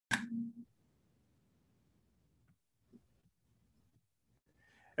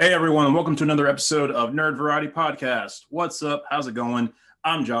Hey everyone, and welcome to another episode of Nerd Variety Podcast. What's up? How's it going?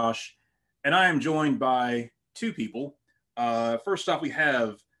 I'm Josh, and I am joined by two people. First off, we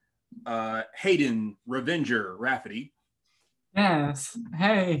have Hayden Revenger Rafferty. Yes.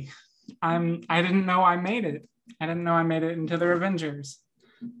 Hey, I didn't know I made it. I didn't know I made it into the Revengers.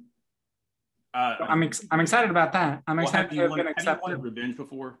 I'm excited about that. I'm excited to have been accepted. Have you wanted revenge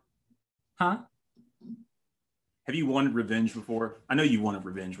before? Huh? Have you wanted revenge before? I know you wanted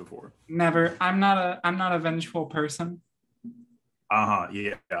revenge before. Never. I'm not a vengeful person.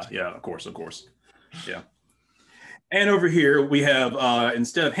 Yeah. Of course. Yeah. And over here we have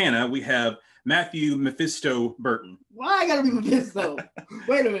instead of Hannah, we have Matthew Mephisto Burton. Why I gotta be Mephisto?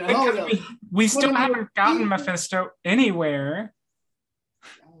 Wait a minute, hold up. We still haven't gotten Mephisto anywhere.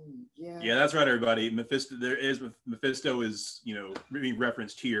 Yeah, that's right, everybody. Mephisto is being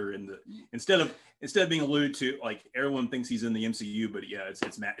referenced here in the instead of being alluded to, like everyone thinks he's in the MCU, but yeah,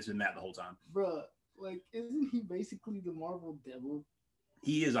 it's Matt. It's been Matt the whole time. Bruh, like, isn't he basically the Marvel devil?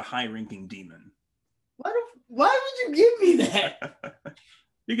 He is a high-ranking demon. Why would you give me that?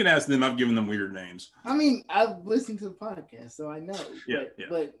 You can ask them. I've given them weird names. I mean, I've listened to the podcast, so I know. Yeah.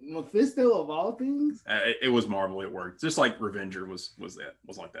 But Mephisto of all things, it was Marvel. It worked. Just like Revenger was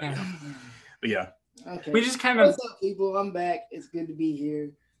like that. Yeah. But yeah. Okay. We just kind of. What's up, people? I'm back. It's good to be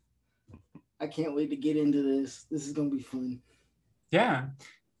here. I can't wait to get into this. This is gonna be fun. Yeah.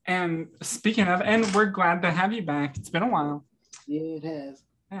 And speaking of, and we're glad to have you back. It's been a while. Yeah, it has.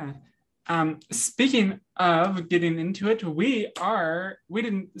 Yeah. Speaking of getting into it, we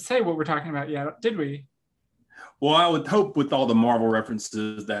didn't say what we're talking about yet, did we? Well, I would hope with all the Marvel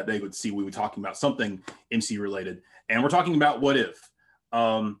references that they would see we were talking about something MC related. And we're talking about What If.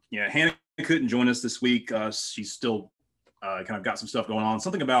 Hannah couldn't join us this week. She's still kind of got some stuff going on.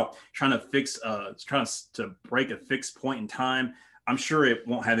 Something about trying to break a fixed point in time. I'm sure it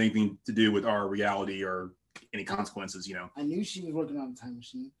won't have anything to do with our reality or any consequences, I knew she was working on the time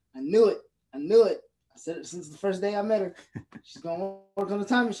machine. I knew it. I said it since the first day I met her. She's going to work on the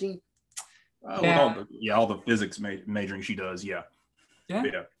time machine. All the physics majoring she does. Yeah.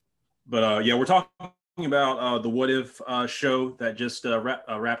 But we're talking about the What If show that just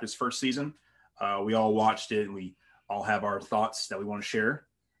wrapped its first season. We all watched it and we all have our thoughts that we want to share.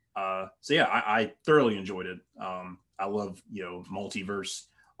 I thoroughly enjoyed it. I love, multiverse,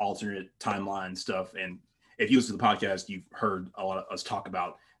 alternate timeline stuff. And if you listen to the podcast, you've heard a lot of us talk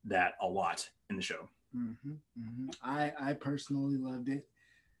about that a lot in the show. I personally loved it.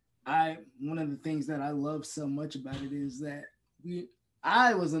 One of the things that I love so much about it is that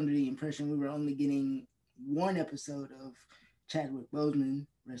I was under the impression we were only getting one episode of Chadwick Boseman,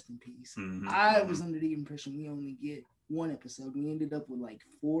 rest in peace. I was under the impression we only get one episode. We ended up with like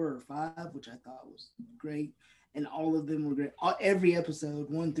 4 or 5, which I thought was great, and all of them were great. Every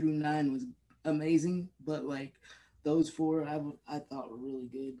episode 1 through 9 was amazing, but like those 4 I thought were really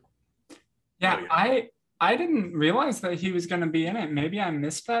good. Yeah, I didn't realize that he was going to be in it. Maybe I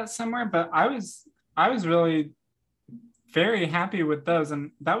missed that somewhere, but I was really very happy with those,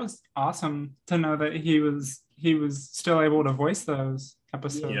 and that was awesome to know that he was still able to voice those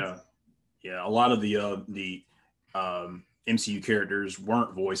episodes. Yeah. A lot of the MCU characters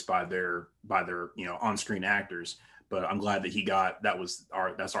weren't voiced by their on-screen actors, but I'm glad that that was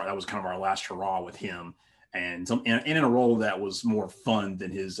kind of our last hurrah with him, and in a role that was more fun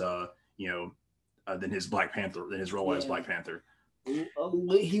than his Black Panther, than his role as Black Panther.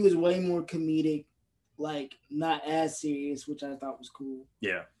 He was way more comedic, like not as serious, which I thought was cool.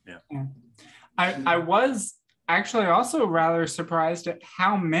 Yeah. I was actually also rather surprised at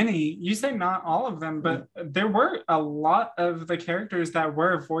how many, you say not all of them, but there were a lot of the characters that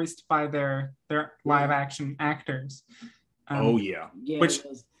were voiced by their live action actors. Which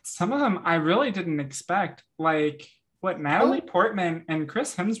some of them I really didn't expect. Like Natalie Portman and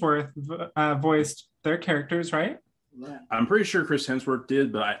Chris Hemsworth voiced their characters, right? Yeah. I'm pretty sure Chris Hemsworth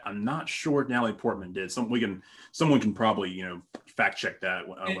did, but I'm not sure Natalie Portman did. Someone can probably fact check that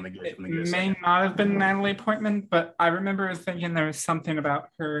when they get it may not have been Natalie Portman, but I remember thinking there was something about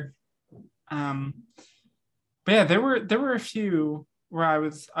her. But yeah, there were a few where I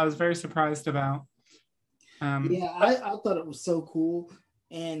was very surprised about. I thought it was so cool,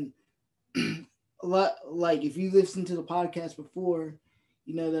 and a lot, like if you listened to the podcast before,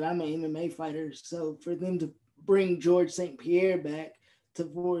 you know that I'm an MMA fighter. So for them to bring George St. Pierre back to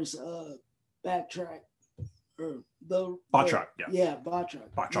voice Batroc the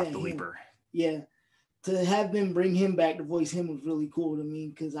Leaper. Yeah, to have them bring him back to voice him was really cool to me,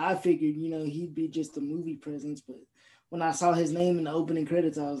 because I figured he'd be just a movie presence, but when I saw his name in the opening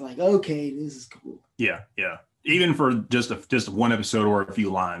credits, I was like, okay, this is cool. Yeah. even for just one episode or a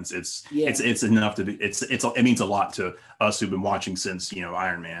few lines, it's enough to be. It means a lot to us who've been watching since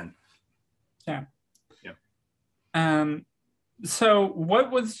Iron Man. Yeah. So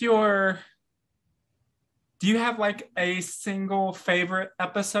what was your? Do you have like a single favorite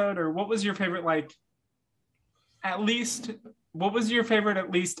episode, or what was your favorite what was your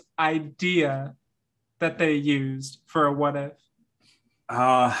favorite idea that they used for a what if?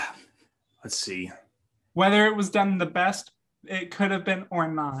 Let's see. Whether it was done the best it could have been or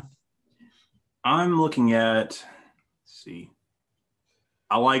not. I'm looking at, let's see.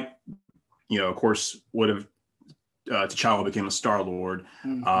 I like, of course, what if T'Challa became a Star-Lord.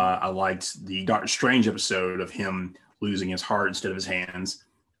 Mm-hmm. I liked the Doctor Strange episode of him losing his heart instead of his hands.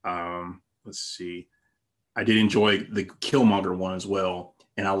 Let's see. I did enjoy the Killmonger one as well.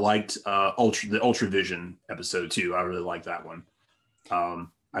 And I liked the Ultra Vision episode too. I really liked that one.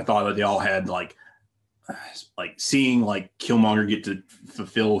 I thought that they all had like seeing like Killmonger get to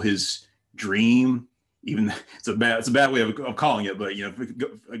fulfill his dream. Even it's a bad way of calling it, but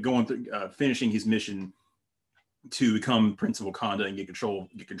going through finishing his mission to become Prince of Wakanda and get control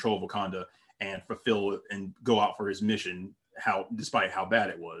of Wakanda and fulfill and go out for his mission. Despite how bad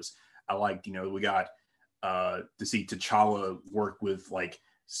it was, I liked we got to see T'Challa work with like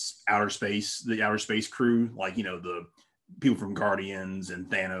the outer space crew, like the people from Guardians and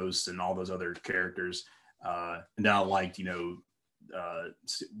Thanos and all those other characters. And then I liked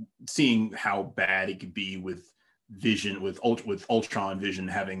seeing how bad it could be with Vision, with Ultron Vision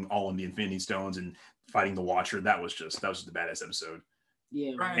having all of the Infinity Stones and fighting the Watcher. That was just the baddest episode.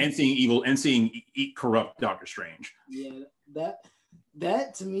 Yeah, right. And seeing evil and seeing corrupt Doctor Strange. Yeah,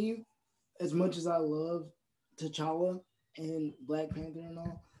 that to me, as much as I love T'Challa and Black Panther and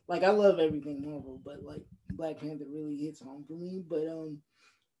all, like I love everything Marvel, but like Black Panther really hits home for me. But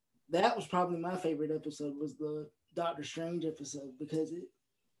that was probably my favorite episode, was the Doctor Strange episode, because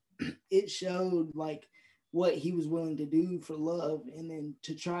it showed like what he was willing to do for love, and then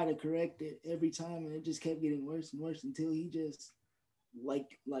to try to correct it every time, and it just kept getting worse and worse until he just like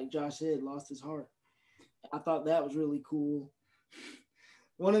Josh said, lost his heart. I thought that was really cool.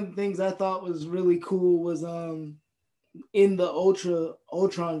 One of the things I thought was really cool was in the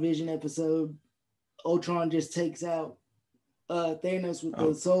Ultron Vision episode, Ultron just takes out Thanos with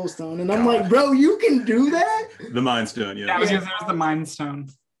the Soul Stone, and I'm like, bro, you can do that? The Mind Stone, yeah. Yeah, because there's the Mind Stone.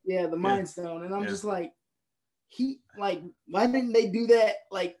 Yeah, the Mind Stone, and I'm just like, why didn't they do that?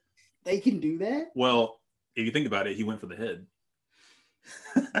 Like, they can do that? Well, if you think about it, he went for the head.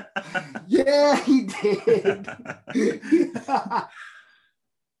 Yeah, he did.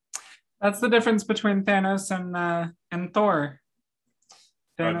 That's the difference between Thanos and Thor.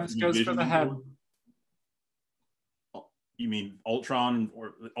 Thanos goes for the head. You mean Ultron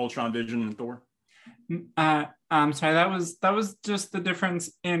or Ultron Vision and Thor? I'm sorry. That was just the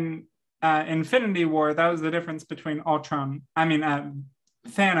difference in Infinity War. That was the difference between Thanos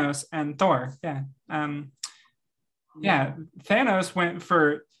and Thor. Yeah. Yeah. Thanos went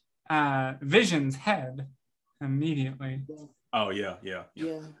for Vision's head immediately. Oh yeah.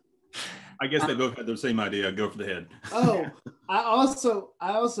 I guess they both had the same idea. Go for the head. Oh, I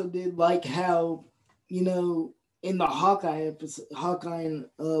also did like how in the Hawkeye and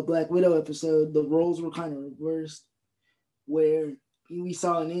Black Widow episode, the roles were kind of reversed, where we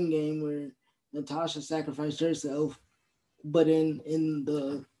saw an Endgame where Natasha sacrificed herself, but in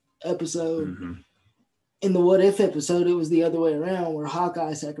the episode, in the What If episode, it was the other way around, where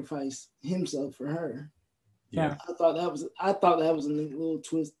Hawkeye sacrificed himself for her. Yeah, I thought that was a neat little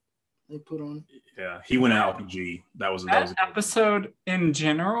twist they put on. Yeah, he went out RPG. That was episode in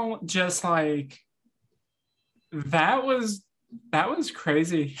general, just like. That was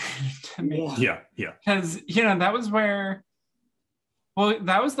crazy to me. Yeah. Because that was where,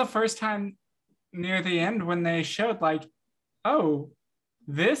 that was the first time near the end when they showed like, oh,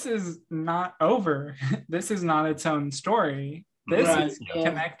 this is not over. This is not its own story. This is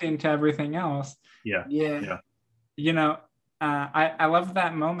connecting to everything else. Yeah. I love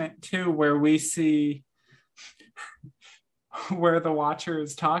that moment too, where we see where the Watcher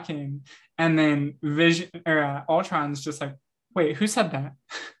is talking, and then Vision or Ultron's just like, wait, who said that?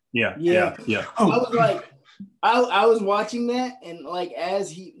 Yeah. Oh. I was like, I was watching that, and like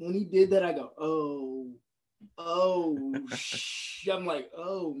when he did that, I go, I'm like,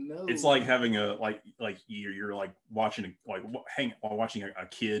 oh no. It's like having a you're like watching watching a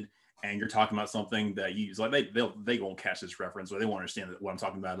kid, and you're talking about something that you like they won't catch this reference, or they won't understand what I'm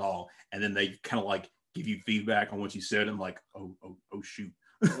talking about at all, and then they kind of like give you feedback on what you said, and like, oh shoot.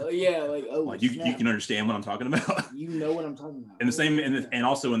 Oh yeah, like like you can understand what I'm talking about. You know what I'm talking about. And the same, and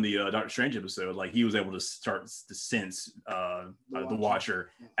also in the Doctor Strange episode, like he was able to start to sense the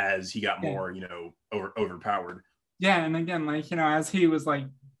Watcher as he got more, overpowered. Yeah, and again, like as he was like,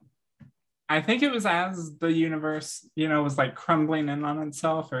 I think it was as the universe, was like crumbling in on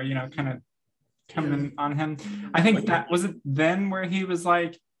itself, or kind of coming on him. I think that was it. Then where he was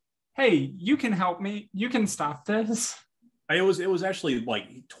like, "Hey, you can help me. You can stop this." It was actually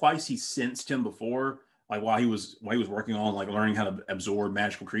like twice he sensed him before, like while he was working on like learning how to absorb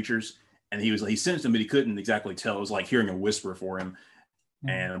magical creatures, and he sensed him, but he couldn't exactly tell. It was like hearing a whisper for him,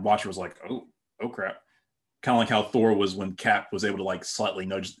 and Watcher was like, "Oh crap." Kind of like how Thor was when Cap was able to like slightly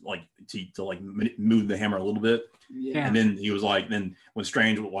nudge, like to like move the hammer a little bit. Yeah. And then he was like, then when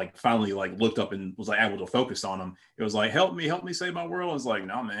Strange like finally like looked up and was like able to focus on him, it was like, help me save my world. It's like,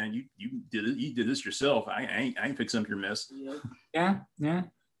 no man, you did it, you did this yourself. I ain't fixing up your mess. Yeah.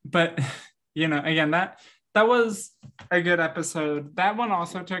 But again, that was a good episode. That one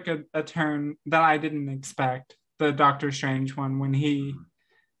also took a turn that I didn't expect. The Doctor Strange one, when he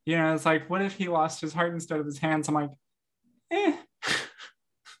it's like, what if he lost his heart instead of his hands? I'm like, Yeah.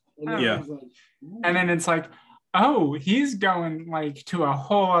 And then it's like, oh, he's going like to a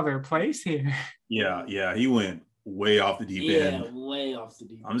whole other place here. Yeah. He went way off the deep end. Yeah, way off the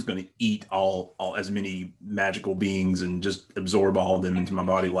deep end. I'm just going to eat all as many magical beings and just absorb all of them into my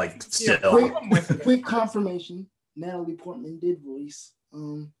body like cells. Quick confirmation: Natalie Portman did voice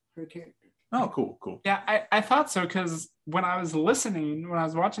her character. Oh, cool. Yeah, I thought so, because when I was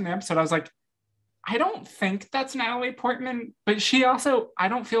watching the episode, I was like, I don't think that's Natalie Portman, but she also, I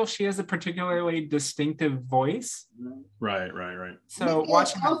don't feel she has a particularly distinctive voice. Right. So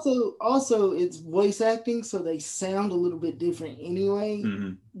watching also it's voice acting, so they sound a little bit different anyway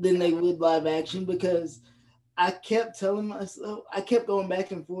than they would live action, because I kept telling myself, I kept going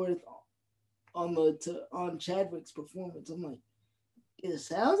back and forth on Chadwick's performance. I'm like, it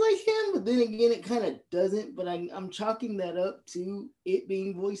sounds like him, but then again, it kind of doesn't. But I'm chalking that up to it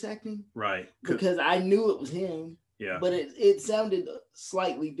being voice acting, right? Because I knew it was him. Yeah, but it sounded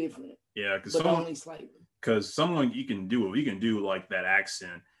slightly different. Yeah, because only slightly. Because someone you can do like that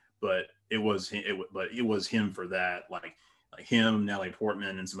accent, but it was him for that, like him, Natalie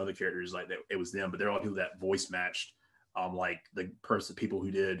Portman, and some other characters like that. It was them, but they're all people that voice matched, like the people who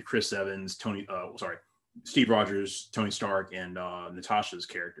did Chris Evans, Steve Rogers, Tony Stark, and Natasha's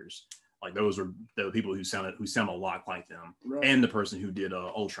characters. Like those were the people who sound a lot like them, right. And the person who did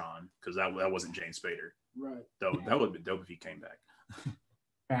Ultron, because that wasn't James Spader, right? Though that would have been dope if he came back.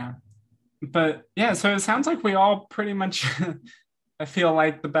 Yeah, but yeah, so it sounds like we all pretty much. I feel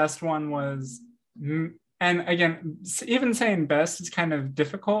like the best one was, and again, even saying best is kind of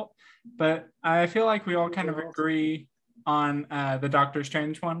difficult, but I feel like we all kind of agree on the Doctor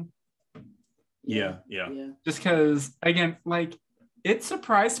Strange one. Yeah. Just because, again, like it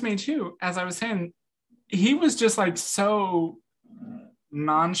surprised me too. As I was saying, he was just like so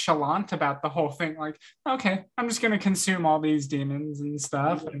nonchalant about the whole thing. Like, okay, I'm just gonna consume all these demons and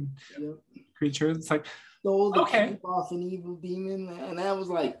stuff and creatures. It's like, okay, off an evil demon, and I was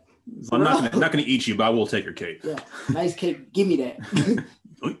like, so I'm not gonna eat you, but I will take your cake. Yeah, nice cake. Give me that.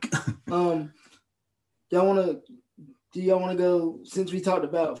 Do y'all want to go, since we talked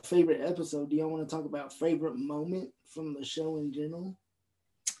about favorite episode, do y'all want to talk about favorite moment from the show in general?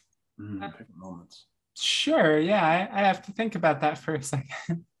 Favorite moments. Sure, yeah. I have to think about that for a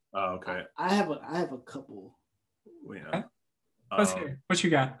second. Oh, okay. I have a couple. Yeah. Let's hear. What you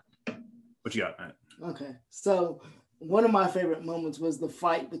got? What you got, Matt? Okay. So one of my favorite moments was the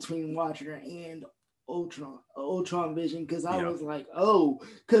fight between Watcher and Ultron Vision, because I was like,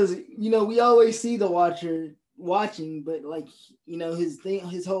 because we always see the Watcher watching, but like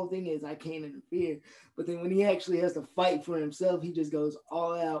his whole thing is I can't interfere, but then when he actually has to fight for himself, he just goes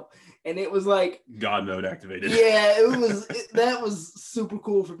all out, and it was like God mode activated. Yeah, that was super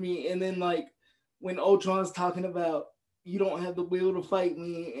cool for me. And then like when Ultron's talking about you don't have the will to fight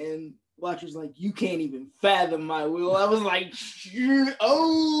me, and Watcher's like, you can't even fathom my will, I was like,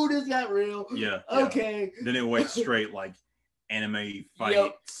 this got real. Yeah. Okay. Then it went straight like anime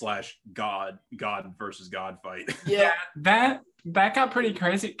fight / God versus God fight. Yeah, that got pretty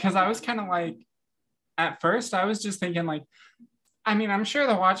crazy, because I was kind of like, at first I was just thinking like, I mean, I'm sure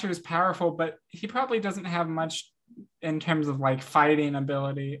the Watcher is powerful, but he probably doesn't have much in terms of like fighting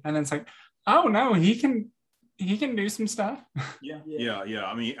ability. And then it's like, oh no, he can do some stuff. Yeah.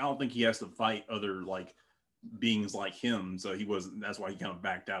 I mean, I don't think he has to fight other like beings like him, so that's why he kind of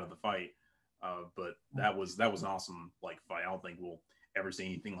backed out of the fight. But that was an awesome like fight. I don't think we'll ever see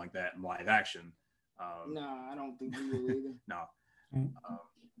anything like that in live action. No, I don't think we will either. No.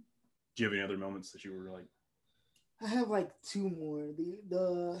 Do you have any other moments that you were like? I have like two more.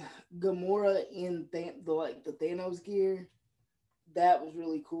 The Gamora in the Thanos gear, that was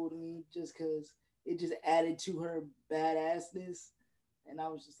really cool to me just because it just added to her badassness, and I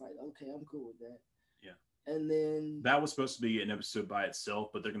was just like, okay, I'm cool with that. Yeah. And then that was supposed to be an episode by itself,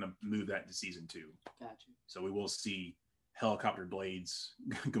 but they're gonna move that into season 2. Gotcha. So we will see helicopter blades,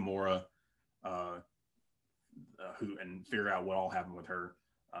 Gamora, who and figure out what all happened with her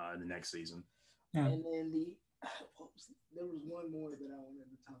in the next season. Yeah. And then there was one more that I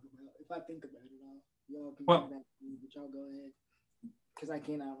wanted to talk about. If I think about it, y'all can come back to me, but y'all go ahead because I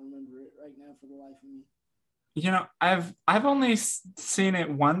cannot remember it right now for the life of me. You know, I've only seen it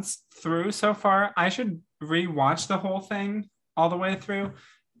once through so far. I should rewatch the whole thing all the way through,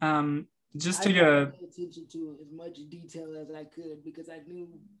 just to pay attention to as much detail as I could because I knew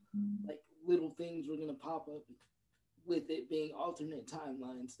like little things were gonna pop up with it being alternate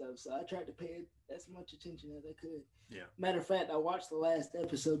timeline stuff. So I tried to pay as much attention as I could. Yeah. Matter of fact, I watched the last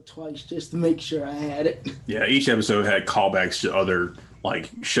episode twice just to make sure I had it. Yeah, each episode had callbacks to other like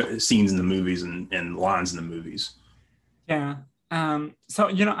scenes in the movies and lines in the movies. Yeah. So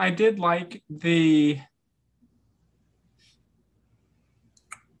you know, I did like the.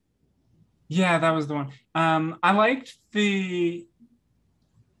 Yeah, that was the one. I liked the.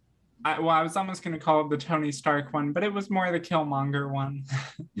 I was almost going to call it the Tony Stark one, but it was more the Killmonger one.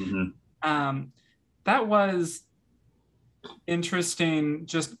 Mm-hmm. That was interesting,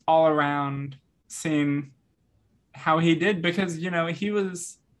 just all around, seeing how he did because you know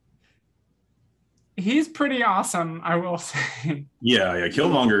he's pretty awesome, I will say. Yeah.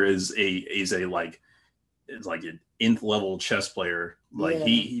 Killmonger is a like it's like an nth level chess player. Like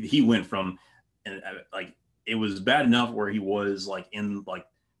he went from and like it was bad enough where he was like in like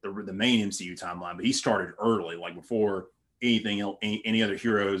the main MCU timeline, but he started early, like before anything else, any other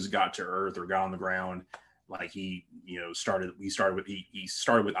heroes got to Earth or got on the ground. Like he started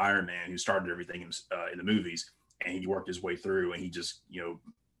with Iron Man, who started everything in the movies, and he worked his way through, and he just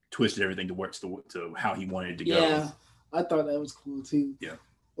twisted everything to work to how he wanted to go. Yeah, I thought that was cool too. Yeah,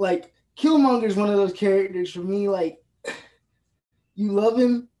 like Killmonger is one of those characters for me. Like you love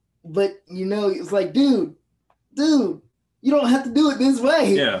him, but it's like, dude, you don't have to do it this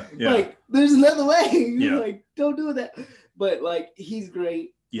way. Yeah. Like, there's another way. Like, don't do that. But like, he's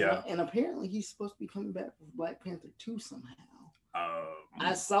great. Yeah. And apparently, he's supposed to be coming back with Black Panther 2 somehow.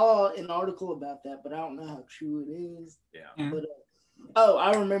 I saw an article about that, but I don't know how true it is. Yeah. But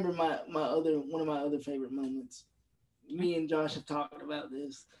I remember one of my other favorite moments. Me and Josh have talked about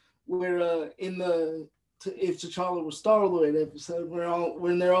this, where in the If T'Challa Was Star-Lord episode,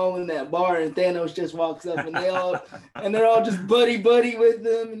 when they're all in that bar and Thanos just walks up and they're all just buddy with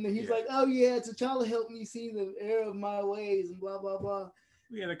them, and he's like, "Oh yeah, T'Challa helped me see the error of my ways," and blah blah blah.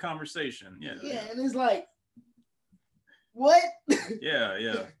 We had a conversation. Yeah, and it's like, what?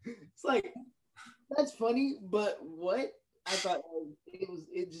 Yeah. It's like, that's funny, but what? I thought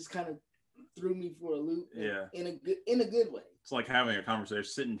it just kind of threw me for a loop. In a good way. It's like having a conversation,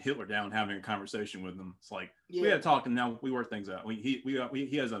 sitting Hitler down, having a conversation with him. It's like we had to talk, and now we work things out.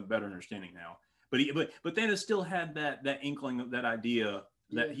 He has a better understanding now. But Thanos still had that inkling of that idea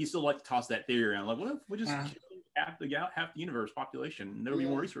that he still liked to toss that theory around. Like, what if we just kill half the universe population, and there would be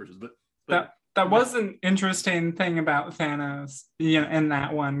more resources? But that was an interesting thing about Thanos, in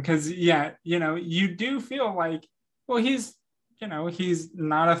that one, because you do feel like, well, he's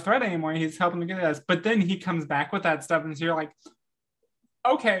not a threat anymore. He's helping to get us. But then he comes back with that stuff. And so you're like,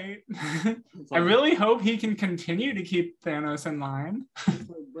 okay, I really hope he can continue to keep Thanos in line. It's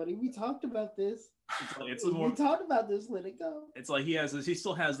like, buddy, we talked about this. We talked about this. Let it go. It's like he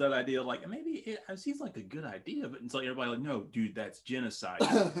still has that idea. Like maybe it seems like a good idea, but it's like everybody like, no, dude, that's genocide.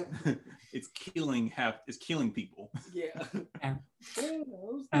 It's killing people. Yeah.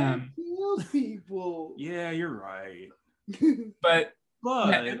 Thanos kills people. Yeah, you're right. But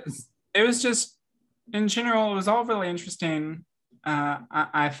it was just, in general, it was all really interesting.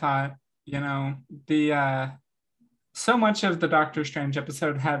 I thought, the so much of the Doctor Strange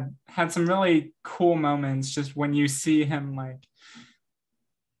episode had some really cool moments, just when you see him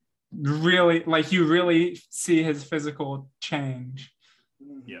you really see his physical change.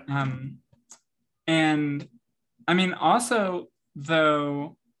 Yeah. And I mean, also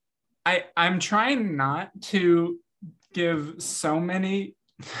though, I'm trying not to give so much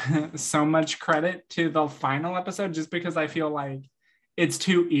credit to the final episode, just because I feel like it's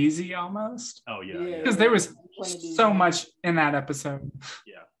too easy almost. Oh yeah. Because there was so much in that episode.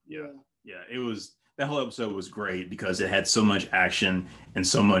 Yeah. It was, that whole episode was great because it had so much action and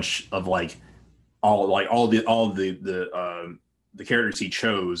so much of all the the characters he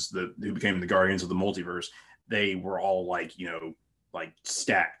chose, who became the Guardians of the Multiverse, they were all like, like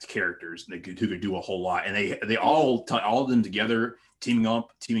stacked characters who could do a whole lot, and they all of them together teaming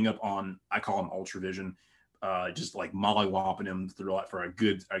up on, I call them Ultra Vision, just like mollywopping him through for a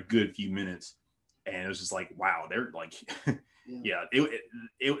good few minutes, and it was just like, wow, they're like, yeah, it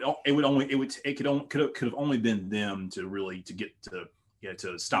could have only been them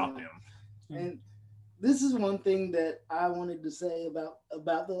to stop him. And this is one thing that I wanted to say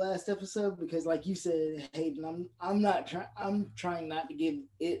about the last episode, because like you said, Hayden, I'm trying not to give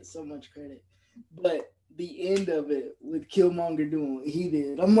it so much credit, but the end of it with Killmonger doing what he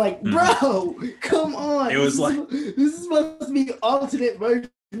did, I'm like, bro, come on. It was this is supposed to be alternate version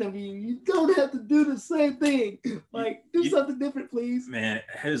of you. You don't have to do the same thing. Like, do something different, please. Man,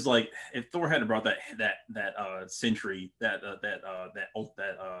 it's like if Thor hadn't brought that sentry, that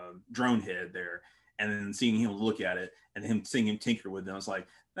drone head there, and then seeing him look at it and seeing him tinker with them, I was like,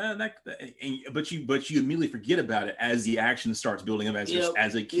 but you immediately forget about it as the action starts building up, as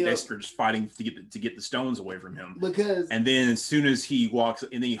they start fighting to get the stones away from him. And then as soon as he walks,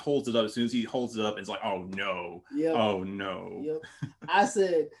 and then he holds it up. As soon as he holds it up, it's like, oh no, oh no. I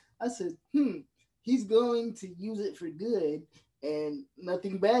said, he's going to use it for good, and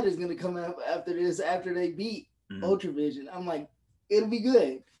nothing bad is going to come out after this. After they beat Ultra Vision, I'm like, it'll be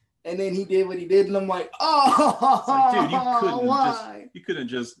good. And then he did what he did, and I'm like, oh, dude, why? You couldn't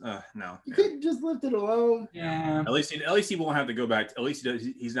just no. You couldn't just left it alone. Yeah. At least he won't have to go back. At least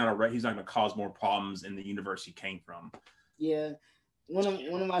he's not going to cause more problems in the universe he came from. Yeah, one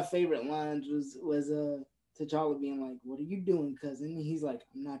of my favorite lines was T'Challa being like, "What are you doing, cousin?" And he's like,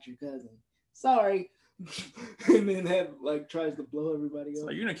 "I'm not your cousin. Sorry." And then tries to blow everybody up.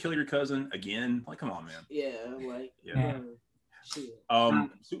 Like, you're gonna kill your cousin again? Like, come on, man. Yeah, like yeah. Shit.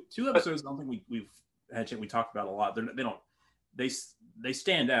 2 episodes. I don't think we talked about a lot. They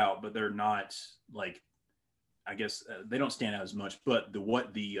stand out, but they're not like, I guess they don't stand out as much. But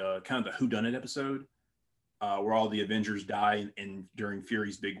the kind of the whodunit episode, where all the Avengers die during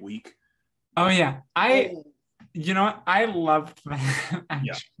Fury's big week. Oh yeah, I loved that.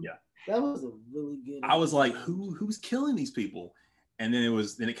 Yeah. That was a really good episode. I was like, who's killing these people? And then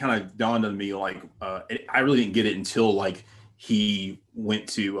it kind of dawned on me, like, I really didn't get it until like he went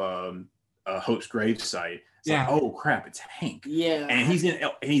to Hope's gravesite. It's like, oh crap, it's Hank. Yeah. And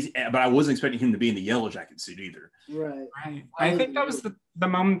but I wasn't expecting him to be in the yellow jacket suit either. Right. I think that was the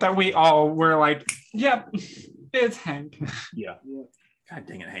moment that we all were like, yep, it's Hank. Yeah. God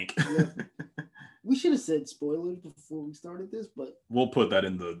dang it, Hank. Yeah. We should have said spoilers before we started this, but we'll put that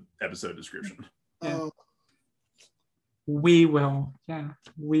in the episode description. We will. Yeah.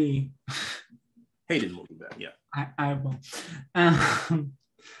 We. Hayden will do that. Yeah. I will.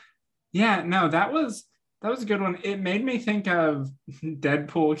 Yeah, no, that was a good one. It made me think of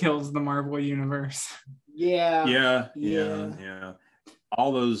Deadpool kills the Marvel Universe. Yeah.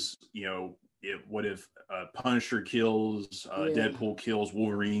 All those, what if Punisher kills, Deadpool kills,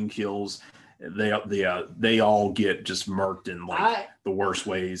 Wolverine kills, they all get just murked in the worst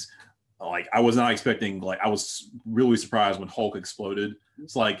ways. Like, I was not expecting, I was really surprised when Hulk exploded.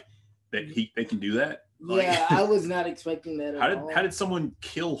 It's like that they can do that. Yeah, I was not expecting that at all. How did someone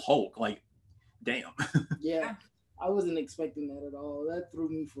kill Hulk? Like, damn. Yeah, I wasn't expecting that at all. That threw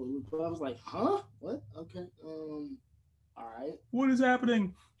me for a loop. I was like, huh? What? Okay. All right. What is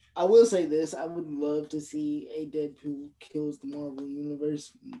happening? I will say this. I would love to see a Deadpool kills the Marvel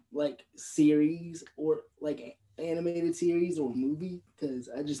Universe series, or animated series or movie, because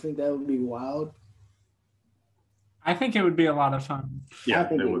I just think that would be wild. I think it would be a lot of fun. Yeah, I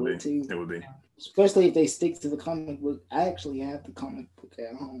think it would be. Too. It would be. Especially if they stick to the comic book. I actually have the comic book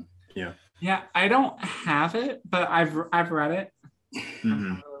at home. Yeah. Yeah, I don't have it, but I've read it.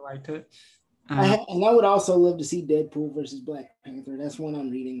 Mm-hmm. I really liked it. And I would also love to see Deadpool versus Black Panther. That's one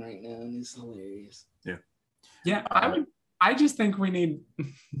I'm reading right now, and it's hilarious. Yeah. Yeah, I just think we need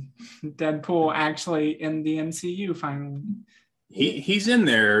Deadpool actually in the MCU finally. He's in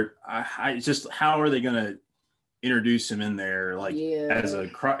there. I just, how are they going to introduce him in there, as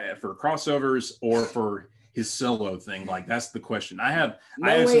for crossovers or for his solo thing? Like, that's the question.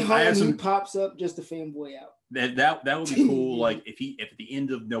 He pops up just a fanboy out. That would be cool. Like, if at the end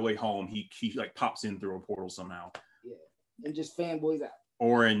of No Way Home he pops in through a portal somehow. Yeah, and just fanboys out.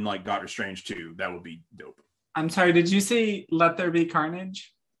 Or in Doctor Strange 2, that would be dope. I'm sorry, did you see Let There Be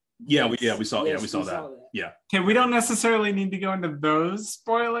Carnage? Yeah, we saw that. Yeah. Okay, we don't necessarily need to go into those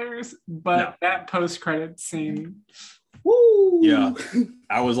spoilers, but that post-credit scene. Woo! Yeah.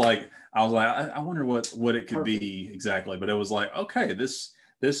 I was like, I wonder what it could be exactly, but it was like, okay, this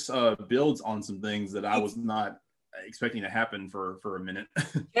builds on some things that I was not expecting to happen for a minute.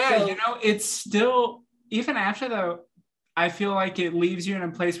 Yeah, so, it's still, even after though, I feel like it leaves you in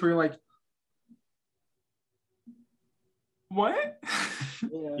a place where you're like, what?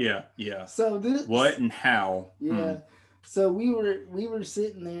 Yeah. So this, what and how? Yeah. So we were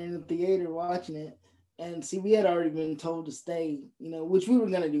sitting there in the theater watching it, and see, we had already been told to stay, which we were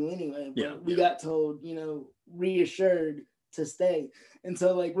gonna do anyway, but we got told, reassured to stay. And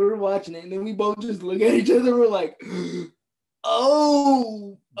so like we were watching it, and then we both just look at each other, we're like,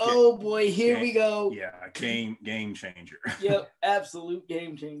 oh boy, here we go. Yeah, game changer. Yep, absolute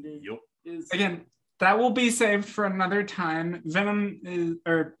game changer. Yep. Again, that will be saved for another time. Venom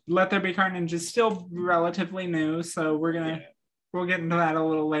or Let There Be Carnage is still relatively new, so we'll get into that a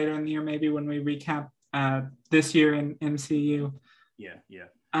little later in the year, maybe when we recap this year in MCU. Yeah.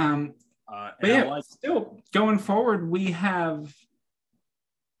 But yeah, still going forward, we have,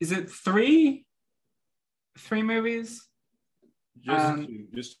 is it three movies?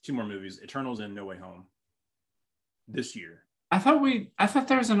 Just two more movies: Eternals and No Way Home. This year. I thought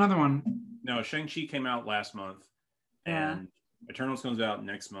there was another one. No, Shang-Chi came out last month, and Eternals comes out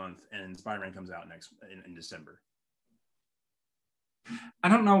next month, and Spider-Man comes out in December. I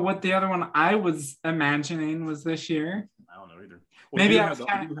don't know what the other one I was imagining was this year. I don't know either. Well, maybe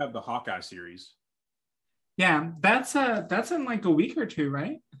you do have the Hawkeye series. Yeah, that's in like a week or two,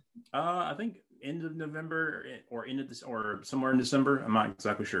 right? I think end of November or end of this or somewhere in December. I'm not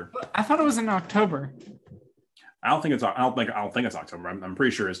exactly sure. I thought it was in October. I don't think it's October. I'm pretty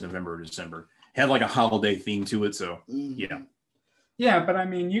sure it's November or December. It had like a holiday theme to it, so yeah. Yeah, but I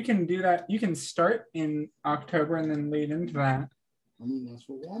mean, you can do that. You can start in October and then lead into that. I mean, that's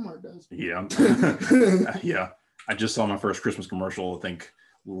what Walmart does. Yeah. Yeah. I just saw my first Christmas commercial, I think,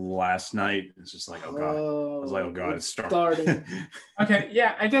 last night. It's just like, oh God. I was like, oh God, it's starting. Okay,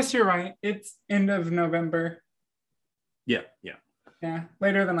 yeah, I guess you're right. It's end of November. Yeah. Yeah,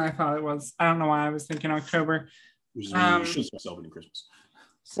 later than I thought it was. I don't know why I was thinking October. Should celebrate Christmas.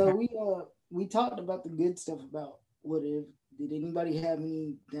 So we talked about the good stuff about What If. Did anybody have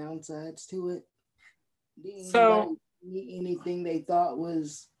any downsides to it? Did anybody anything they thought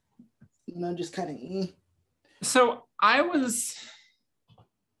was, just kind of So I was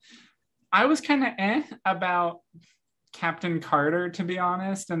kind of about Captain Carter, to be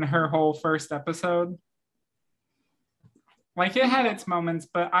honest, and her whole first episode. Like, it had its moments,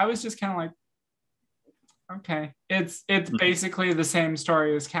 but I was just kind of like, okay, it's basically the same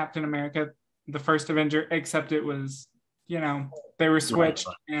story as Captain America, the First Avenger, except it was, they were switched,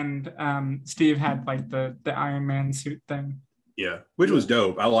 and Steve had like the Iron Man suit thing. Yeah, which was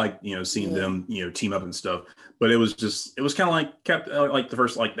dope. I like seeing them team up and stuff. But it was kind of like the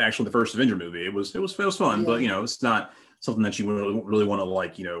first Avenger movie. It was fun, but it's not something that you really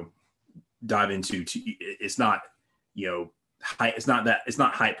want to dive into. It's not hype. It's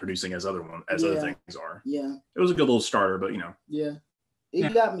not hype producing as other things are. Yeah, it was a good little starter, but yeah,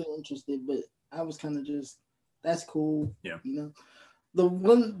 it got me interested. But I was kind of just, that's cool. Yeah, The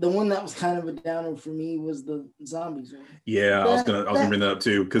one that was kind of a downer for me was the zombies one. Yeah, I was gonna bring that up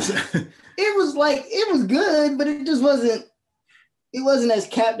too, because it was good, but it just wasn't as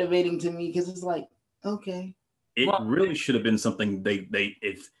captivating to me, because it's like, okay. It really should have been something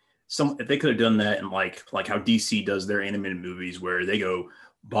if they could have done that, and like how DC does their animated movies, where they go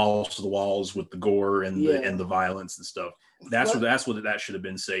balls to the walls with the gore and the violence and stuff. That's what that should have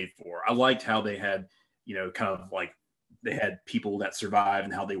been saved for. I liked how they had kind of like they had people that survived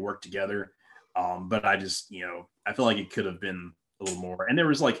and how they worked together. But I just, I feel like it could have been a little more. And there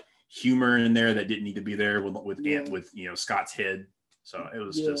was like humor in there that didn't need to be there with Scott's head. So it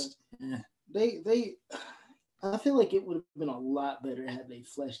was just. I feel like it would have been a lot better had they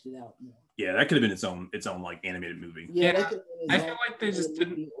fleshed it out more. Yeah, that could have been its own like animated movie. Yeah, I feel like they just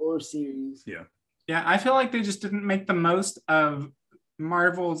didn't. Or series. Yeah. Yeah, I feel like they just didn't make the most of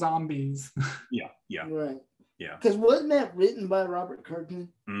Marvel zombies. Yeah. Right. Yeah. Because wasn't that written by Robert Kirkman?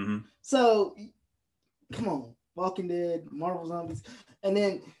 Mm-hmm. So, come on, Walking Dead, Marvel Zombies, and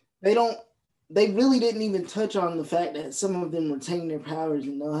then they really didn't even touch on the fact that some of them retain their powers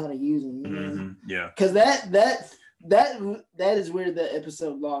and know how to use them. Mm-hmm. Yeah. Because that is where the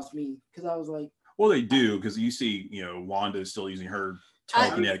episode lost me, because I was like, well, they do, because you see, Wanda is still using her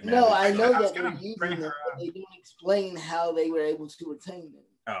telekinetic magic. No, I know that they're using them, but they don't explain how they were able to retain them.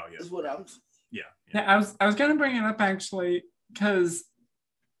 Oh, yeah. Is what I'm. Yeah, I was gonna bring it up actually, because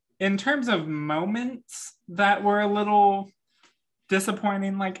in terms of moments that were a little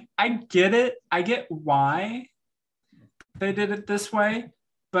disappointing, like I get it, I get why they did it this way,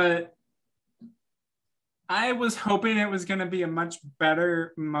 but I was hoping it was gonna be a much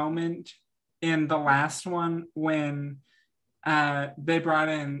better moment in the last one when they brought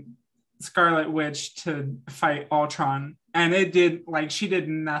in Scarlet Witch to fight Ultron, and it did like she did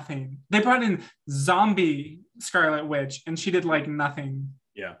nothing. They brought in zombie Scarlet Witch, and she did like nothing.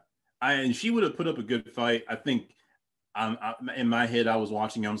 Yeah, and she would have put up a good fight. I think. In my head, I was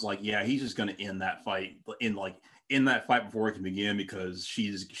watching. I was like, yeah, he's just going to end that fight in that fight before it can begin because she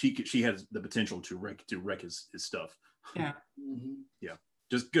has the potential to wreck his stuff. Yeah, yeah.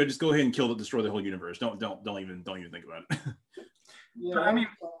 Just go ahead and destroy the whole universe. Don't even think about it. Yeah,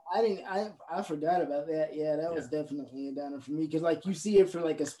 but, I forgot about that. Yeah, that was definitely a downer for me because like you see it for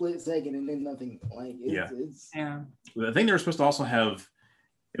like a split second and then nothing. Like it's I think they were supposed to also have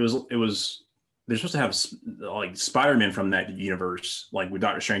it was. They're supposed to have like Spider-Man from that universe, like with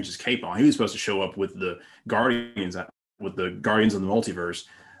Doctor Strange's cape on. He was supposed to show up with the Guardians of the Multiverse,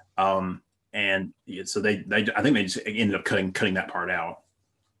 and so they I think they just ended up cutting that part out.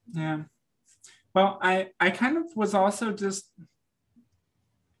 Yeah. Well, I kind of was also just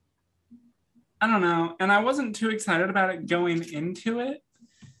I don't know, and I wasn't too excited about it going into it.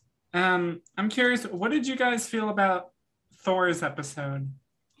 I'm curious, what did you guys feel about Thor's episode?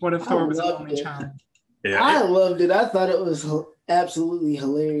 What if Thor was an only child? Yeah. I loved it. I thought it was absolutely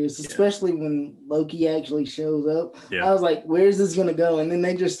hilarious, especially when Loki actually shows up. Yeah. I was like, where's this going to go? And then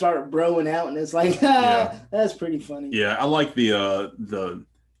they just start broing out, and it's like, that's pretty funny. Yeah, I like the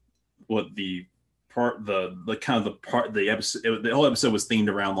whole episode was themed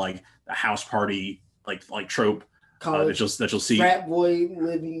around like the house party, like trope. That you'll see frat boy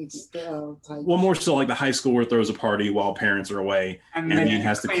living style type. Well, more so like the high schooler throws a party while parents are away, and he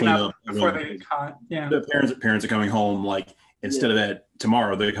has to clean up before they get caught. Yeah, the parents are coming home like instead of that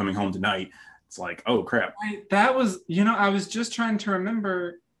tomorrow they're coming home tonight. It's like, oh crap. That was I was just trying to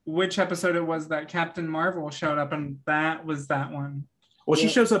remember which episode it was that Captain Marvel showed up, and that was that one. Well, she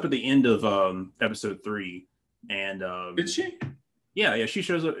shows up at the end of episode 3, and did she? Yeah, she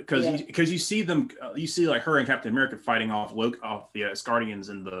shows up because you see them, you see like her and Captain America fighting off the Asgardians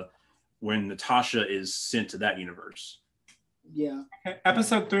when Natasha is sent to that universe. Yeah. Okay.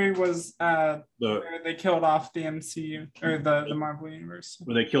 Episode 3 was where they killed off the MCU or the Marvel universe.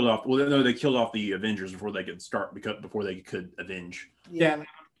 Where they killed off. Well, no, they killed off the Avengers before they could start before they could avenge. Yeah.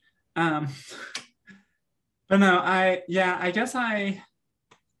 But no, I guess I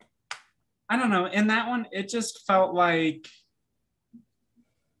don't know. In that one, it just felt like.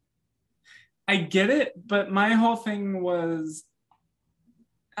 I get it, but my whole thing was,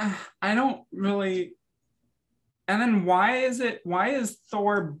 I don't really. And then why is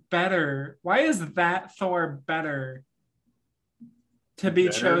Thor better? Why is that Thor better to be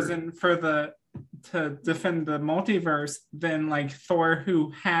chosen to defend the multiverse than like Thor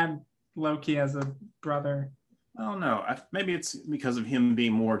who had Loki as a brother? I don't know. Maybe it's because of him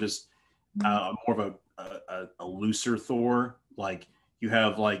being more just more of a looser Thor. Like you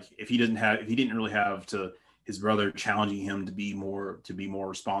have like if he didn't really have his brother challenging him to be more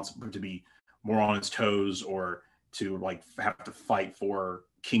responsible, to be more on his toes, or to like have to fight for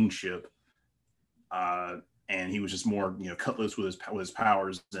kingship. And he was just more cut loose with his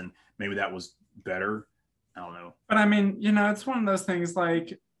powers, and maybe that was better. I don't know. But I mean, it's one of those things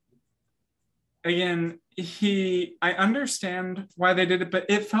like. Again, I understand why they did it, but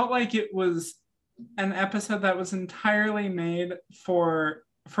it felt like it was an episode that was entirely made for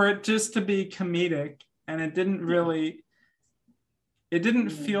it just to be comedic, and it didn't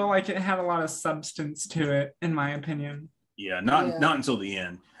feel like it had a lot of substance to it, in my opinion. Yeah, not until the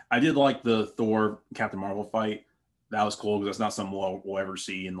end. I did like the Thor Captain Marvel fight. That was cool because that's not something we'll ever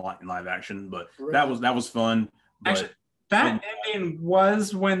see in live action, but that was fun. But actually, that ending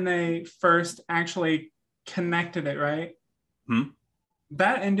was when they first actually connected it, right?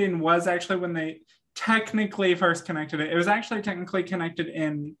 That ending was actually when they technically first connected it. It was actually technically connected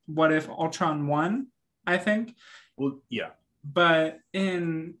in What If Ultron 1, I think. Well, yeah. But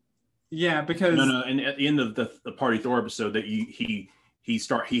because... No, and at the end of the Party Thor episode that he sees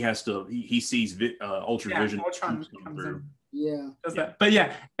Ultra Vision. Ultron comes in. Yeah. But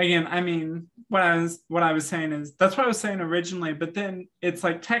yeah, again, I mean, what I was saying is that's what I was saying originally, but then it's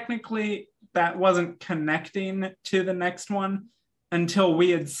like technically that wasn't connecting to the next one until we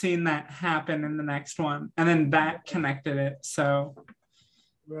had seen that happen in the next one, and then that connected it. So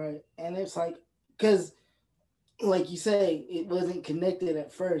right. And it's like, because like you say, it wasn't connected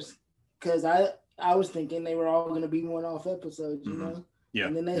at first, because I was thinking they were all going to be one-off episodes, you know? Yeah.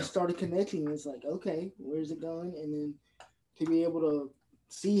 And then they started connecting, and it's like, okay, where's it going? And then to be able to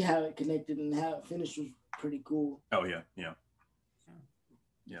see how it connected and how it finished was pretty cool. Oh yeah.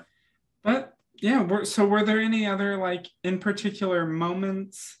 But yeah, so were there any other like in particular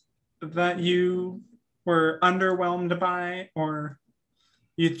moments that you were underwhelmed by, or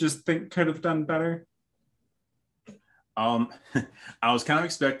you just think could have done better? I was kind of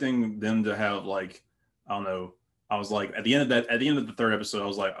expecting them to have like, I don't know. I was like at the end of the third episode, I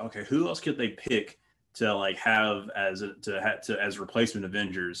was like, okay, who else could they pick to like have as replacement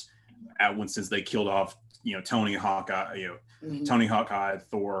Avengers since they killed off Tony, Hawkeye, Tony, Hawkeye,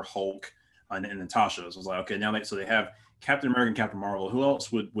 Thor, Hulk, and Natasha. So I was like, okay, now they have Captain America and Captain Marvel. Who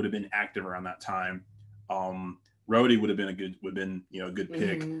else would have been active around that time? Rhodey would have been a good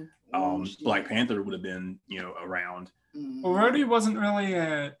pick. Black Panther would have been around. Well, Rhodey wasn't really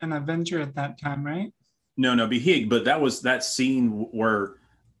an Avenger at that time, right? No, but that was that scene where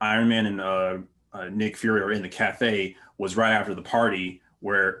Iron Man and Nick Fury are in the cafe was right after the party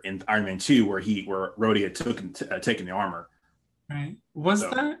where in Iron Man 2 where Rhodey had taken the armor. Right. Was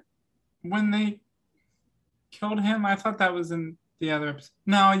that when they killed him? I thought that was in the other episode.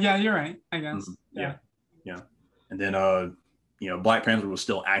 No, yeah, you're right, I guess. Yeah. And then Black Panther was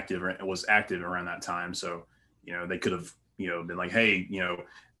still active around that time, so they could have been like, hey, the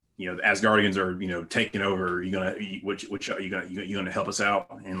Asgardians are taking over. You gonna help us out?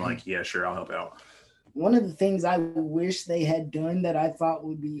 And like, yeah, sure, I'll help out. One of the things I wish they had done that I thought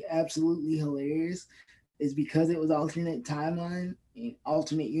would be absolutely hilarious is because it was alternate timeline,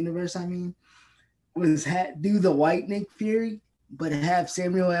 alternate universe. I mean, was do the white Nick Fury, but have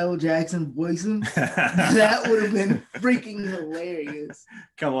Samuel L. Jackson voice him. That would have been freaking hilarious.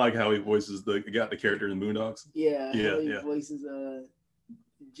 Kind of like how he voices the character in the Boondocks. Yeah. He voices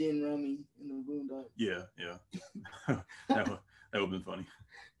Jin Rummy in the Boondocks. Yeah. that would have been funny.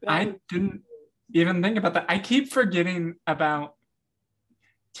 I didn't even think about that. I keep forgetting about.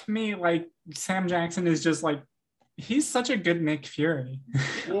 To me, like Sam Jackson is just like he's such a good Nick Fury.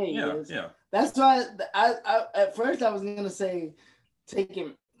 Yeah. That's why I at first I was gonna say take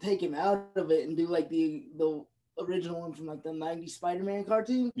him out of it and do like the original one from like the 90s Spider-Man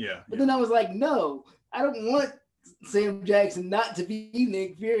cartoon. Yeah. But then I was like, no, I don't want Sam Jackson not to be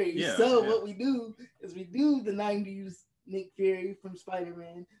Nick Fury. What we do is we do the 90s Nick Fury from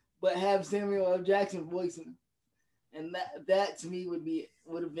Spider-Man, but have Samuel L. Jackson voice him. And that to me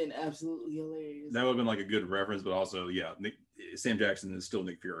would have been absolutely hilarious. That would have been like a good reference, but also, Sam Jackson is still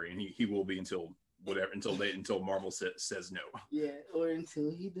Nick Fury, and he will be until Marvel says no. Yeah, or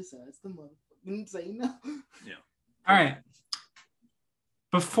until he decides to motherfucking say no. Yeah. All right.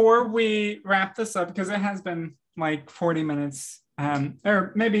 Before we wrap this up, because it has been like 40 minutes,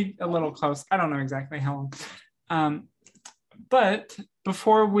 or maybe a little close. I don't know exactly how long. But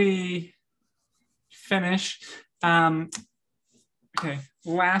before we finish. Okay,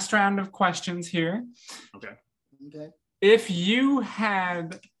 last round of questions here. Okay. If you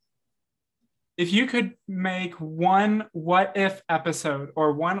could make one what if episode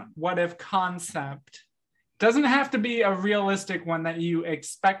or one what if concept, doesn't have to be a realistic one that you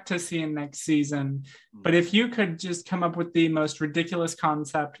expect to see in next season, but if you could just come up with the most ridiculous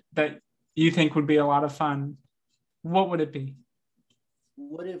concept that you think would be a lot of fun, what would it be?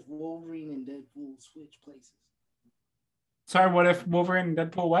 What if Wolverine and Deadpool switch places? Sorry, what if Wolverine and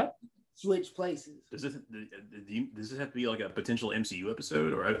Deadpool what? Switch places. Does this have to be like a potential MCU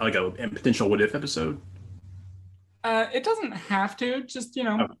episode or like a potential what if episode? It doesn't have to. Just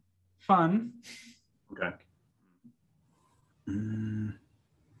fun. Okay.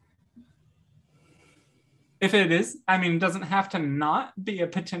 If it is, it doesn't have to not be a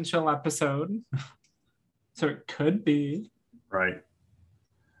potential episode. So it could be. Right.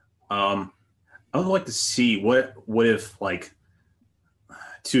 I would like to see what if like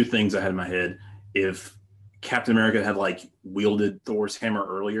two things I had in my head. If Captain America had like wielded Thor's hammer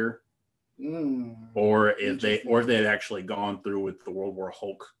earlier, or if they had actually gone through with the World War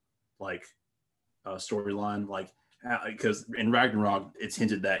Hulk like storyline, like because in Ragnarok it's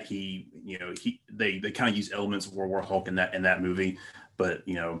hinted that they kind of use elements of World War Hulk in that movie, but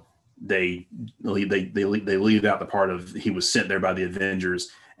they leave out the part of he was sent there by the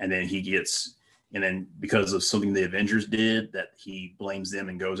Avengers, and then because of something the Avengers did, that he blames them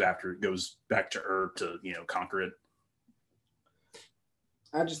and goes back to Earth to conquer it.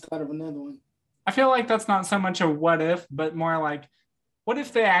 I just thought of another one. I feel like that's not so much a what if, but more like, what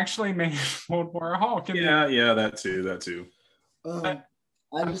if they actually made World War Hulk? Yeah, that too. I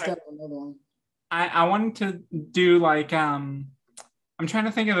just thought of another one. I wanted to do like I'm trying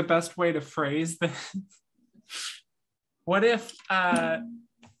to think of the best way to phrase this. What if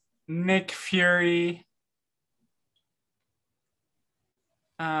Nick Fury,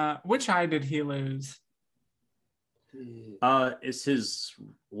 which eye did he lose? It's his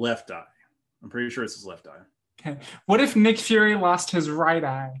left eye. I'm pretty sure it's his left eye. Okay. What if Nick Fury lost his right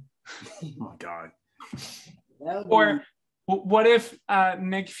eye? Oh my God. Or what if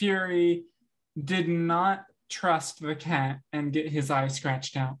Nick Fury did not trust the cat and get his eye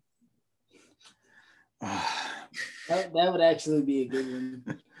scratched out? That would actually be a good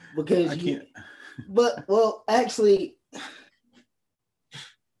one. Because I can't. But well, actually,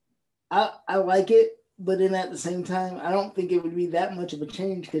 I like it, but then at the same time, I don't think it would be that much of a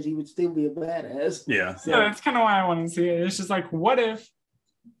change because he would still be a badass. Yeah. So that's kind of why I want to see it. It's just like, what if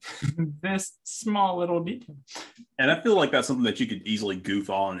this small little detail? And I feel like that's something that you could easily goof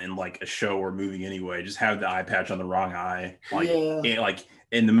on in like a show or movie anyway. Just have the eye patch on the wrong eye, like like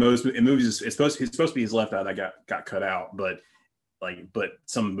in movies, it's supposed to be his left eye that got cut out, but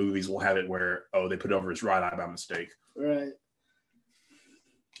some movies will have it where they put it over his right eye by mistake. Right.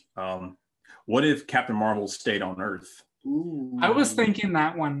 What if Captain Marvel stayed on Earth? Ooh. I was thinking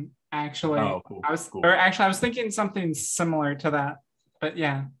that one actually. Oh, cool. I was thinking something similar to that. But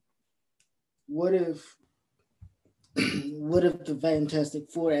yeah. What if the Fantastic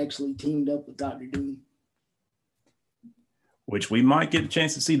Four actually teamed up with Doctor Doom? Which we might get a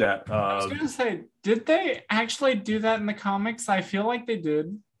chance to see that. I was gonna say, did they actually do that in the comics? I feel like they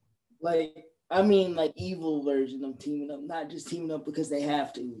did. Like evil version of teaming up, not just teaming up because they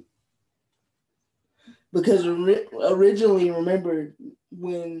have to. Because originally, remember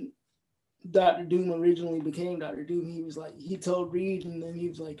when Doctor Doom originally became Doctor Doom, he told Reed, and then he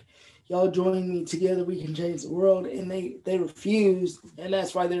was like, y'all join me together, we can change the world. And they refused, and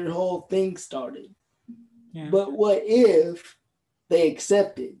that's why their whole thing started. Yeah. But what if they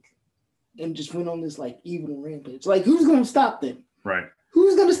accepted and just went on this like evil rampage? Like, who's going to stop them? Right.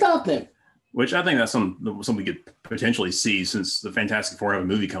 Who's going to stop them? Which I think that's something we could potentially see, since the Fantastic Four have a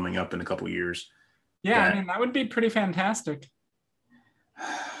movie coming up in a couple of years. Yeah, I mean, that would be pretty fantastic.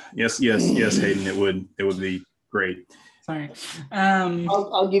 Yes, Hayden, it would be great. Sorry.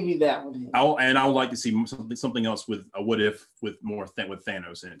 I'll give you that one. I would like to see something else with a what if with more with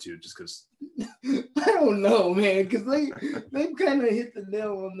Thanos in it too, just because. I don't know, man, because they kind of hit the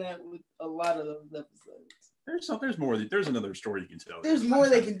nail on that with a lot of those episodes. There's more. There's another story you can tell. There's more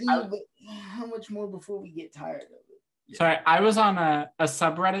they can do, but how much more before we get tired of it? Yeah. Sorry, I was on a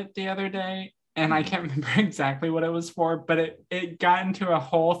subreddit the other day, and I can't remember exactly what it was for, but it got into a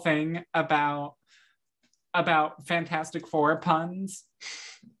whole thing about Fantastic Four puns.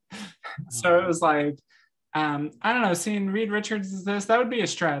 So it was like, I don't know, seeing Reed Richards as this, that would be a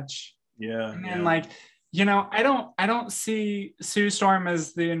stretch. Yeah. And then I don't see Sue Storm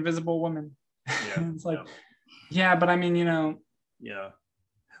as the Invisible Woman. Yeah. It's like, yeah, but I mean, Yeah.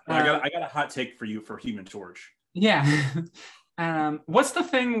 Well, I got a hot take for you for Human Torch. Yeah. What's the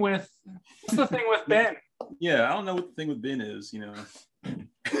thing with Ben? Yeah, I don't know what the thing with Ben is, Yeah,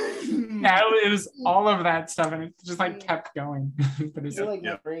 it was all of that stuff, and it just like kept going. But it's like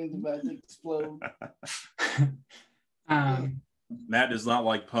my brain's about to explode. Matt does not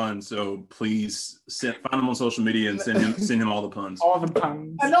like puns, so please find him on social media and send him all the puns. All the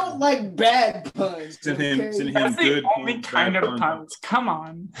puns. I don't like bad puns. Send him That's good. The only kind of puns. Come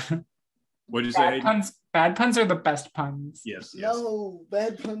on. What'd you say? Bad puns are the best puns. Yes. No,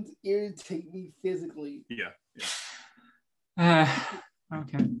 bad puns irritate me physically. Yeah.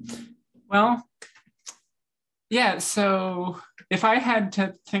 Okay. Well, yeah. So if I had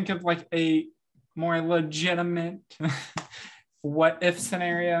to think of like a more legitimate what if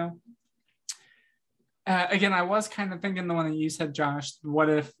scenario, again, I was kind of thinking the one that you said, Josh. What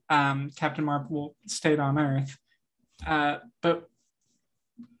if Captain Marvel stayed on Earth? But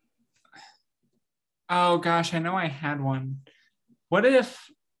oh gosh, I know I had one. What if?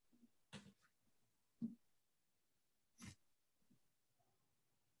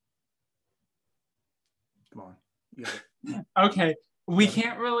 Come on. Yeah. Okay, we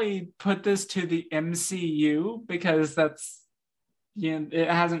can't really put this to the MCU because that's, it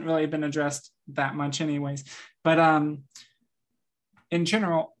hasn't really been addressed that much anyways. But in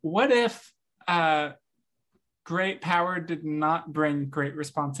general, what if great power did not bring great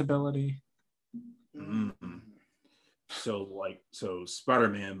responsibility? Mm-hmm. So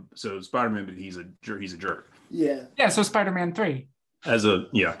Spider-Man, but he's a jerk. Yeah. Yeah. So Spider-Man 3.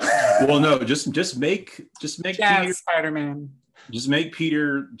 Well, no, just make Peter, Spider-Man. Just make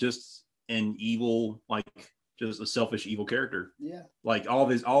Peter just an evil, like just a selfish evil character. Yeah. Like all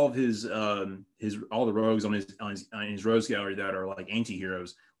the rogues on his rogues gallery that are like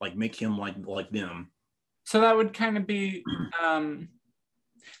anti-heroes, like make him like them. So that would kind of be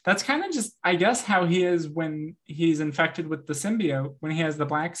that's kind of just, I guess, how he is when he's infected with the symbiote, when he has the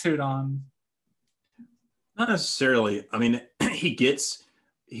black suit on. Not necessarily. I mean, he gets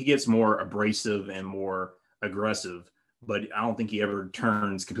more abrasive and more aggressive, but but I don't think he ever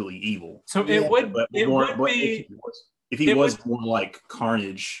turns completely evil. So it would if he was more like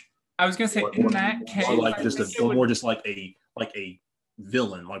Carnage. I was gonna say in that case, or like more just like a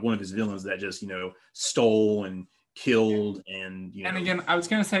villain, like one of his villains that just stole and killed and And again, I was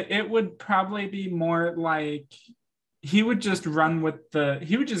gonna say it would probably be more like he would just go with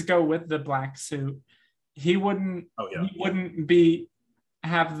the black suit. He wouldn't. He wouldn't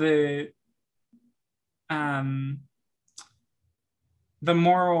have the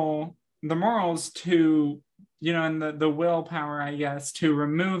morals to and the willpower, I guess, to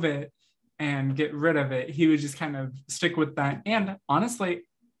remove it and get rid of it. He would just kind of stick with that. And honestly,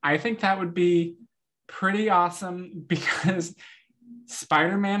 I think that would be pretty awesome because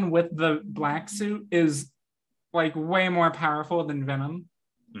Spider-Man with the black suit is like way more powerful than Venom.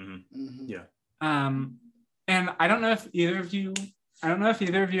 Mm-hmm. Mm-hmm. Yeah. And I don't know if either of you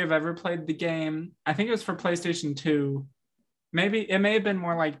have ever played the game. I think it was for PlayStation 2. Maybe it may have been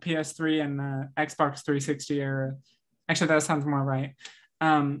more like PS3 and Xbox 360 era. Actually, that sounds more right.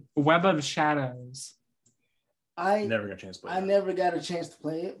 Web of Shadows. I never got a chance to play it. I never got a chance to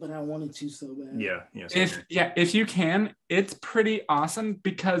play it, but I wanted to so bad. Yeah. If you can, it's pretty awesome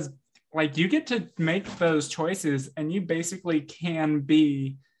because like you get to make those choices and you basically can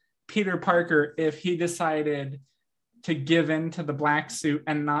be Peter Parker if he decided to give in to the black suit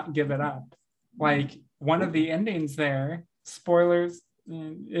and not give it up. Like one of the endings there, spoilers,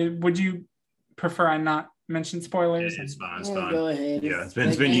 would you prefer I not mention spoilers? It's fine. It's fine. Go ahead. Yeah,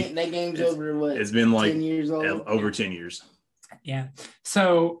 that game's over what? It's been like 10 years old. Over 10 years. Yeah.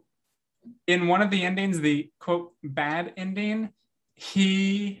 So in one of the endings, the quote bad ending,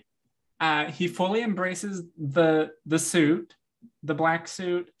 he fully embraces the suit, the black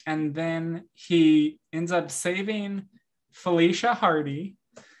suit, and then he ends up saving Felicia Hardy,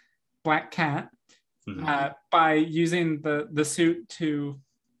 Black Cat, by using the suit to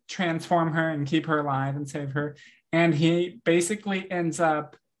transform her and keep her alive and save her. And he basically ends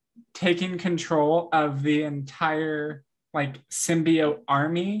up taking control of the entire like symbiote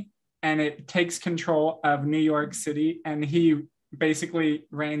army, and it takes control of New York City, and he basically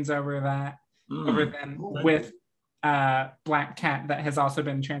reigns over them with Black Cat that has also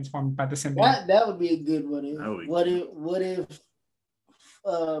been transformed by the symbiote. That would be a good one. What if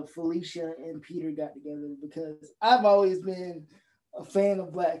Felicia and Peter got together? Because I've always been a fan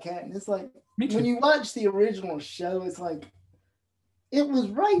of Black Cat, and it's like when you watch the original show, it's like it was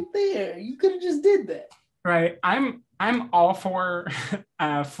right there. You could have just did that. Right. I'm all for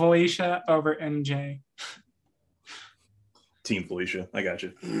Felicia over MJ. Team Felicia, I got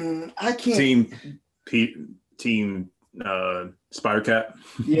you. I can't. Team Spider Cat.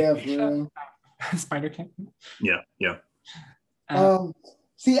 Yeah, bro. Spider Cat. Yeah.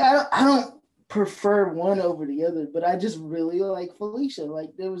 See, I don't prefer one over the other, but I just really like Felicia. Like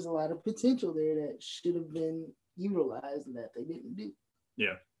there was a lot of potential there that should have been utilized and that they didn't do.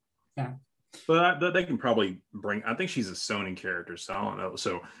 Yeah. But they can probably bring. I think she's a Sony character, so I don't know.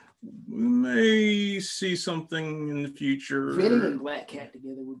 So we may see something in the future. Venom and Black Cat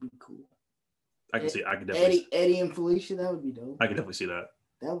together would be cool. I can definitely Eddie and Felicia. That would be dope. I can definitely see that.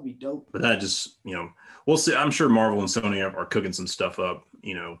 That would be dope. But that just we'll see. I'm sure Marvel and Sony are cooking some stuff up.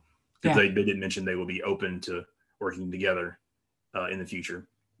 Because they did mention they will be open to working together in the future.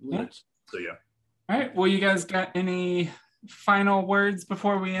 Yeah. So yeah. All right. Well, you guys got any final words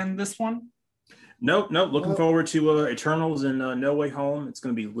before we end this one? Nope. Looking forward to Eternals and No Way Home. It's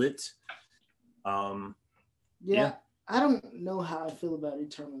going to be lit. Yeah, I don't know how I feel about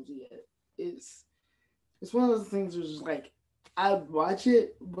Eternals yet. It's one of those things where it's just like I'd watch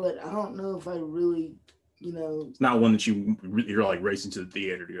it, but I don't know if I really, It's not one that you're like racing to the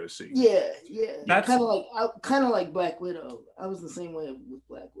theater to go see. Yeah. That's kind of like Black Widow. I was the same way with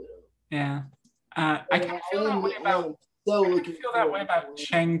Black Widow. Yeah. I can feel that way about. I feel that way about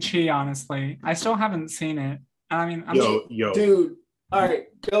Shang-Chi, honestly. I still haven't seen it. I mean, dude, all right,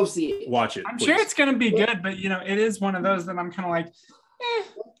 go see it. Watch it. I'm sure it's gonna be good, but it is one of those that I'm kind of like,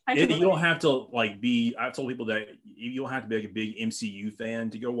 you don't have to be. I've told people that you don't have to be like a big MCU fan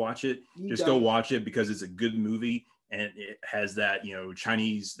to go watch it. Just go watch it because it's a good movie and it has that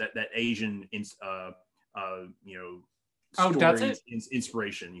Chinese that Asian does it?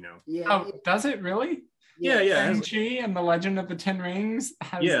 Inspiration. Yeah. Does it really? Yeah. Shang-Chi and the Legend of the Ten Rings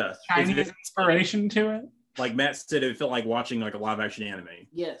has Chinese inspiration to it. Like Matt said, it felt like watching like a live action anime.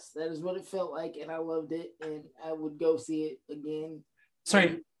 Yes, that is what it felt like, and I loved it, and I would go see it again.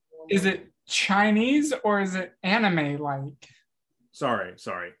 Sorry, is it Chinese or is it anime like? Sorry.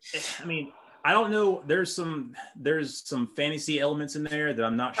 I mean, I don't know. There's some fantasy elements in there that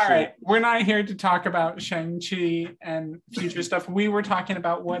I'm not sure. All right, we're not here to talk about Shang-Chi and future stuff. We were talking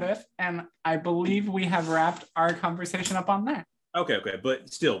about What If, and I believe we have wrapped our conversation up on that. Okay,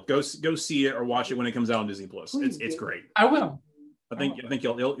 but still, go see it or watch it when it comes out on Disney Plus. It's great. I will. I think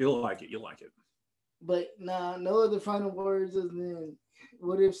you'll like it. You'll like it. But nah, no other final words other than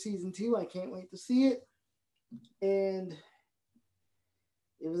What If season 2. I can't wait to see it, and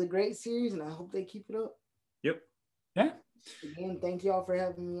it was a great series, and I hope they keep it up. Yep. Yeah. Again, thank y'all for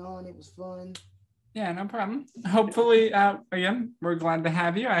having me on. It was fun. Yeah, no problem. Hopefully, again, we're glad to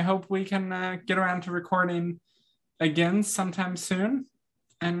have you. I hope we can get around to recording again sometime soon,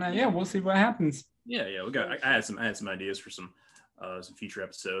 and we'll see what happens. Yeah, I had some ideas for some future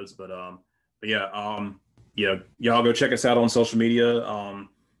episodes, but y'all go check us out on social media.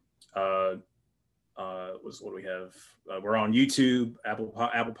 What do we have? We're on YouTube, Apple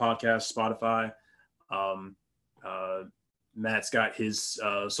Podcasts, Spotify. Matt's got his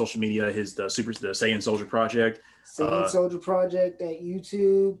social media, the Saiyan Soldier Project. Saiyan Soldier Project at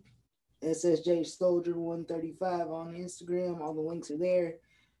YouTube, SSJ Soldier 135 on Instagram. All the links are there.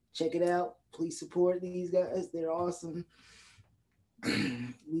 Check it out. Please support these guys. They're awesome.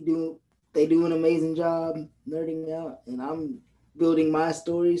 They do an amazing job nerding out, and I'm building my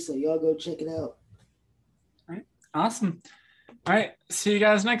story, so y'all go check it out. All right. Awesome. All right. See you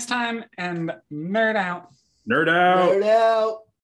guys next time, and nerd out. Nerd out. Nerd out.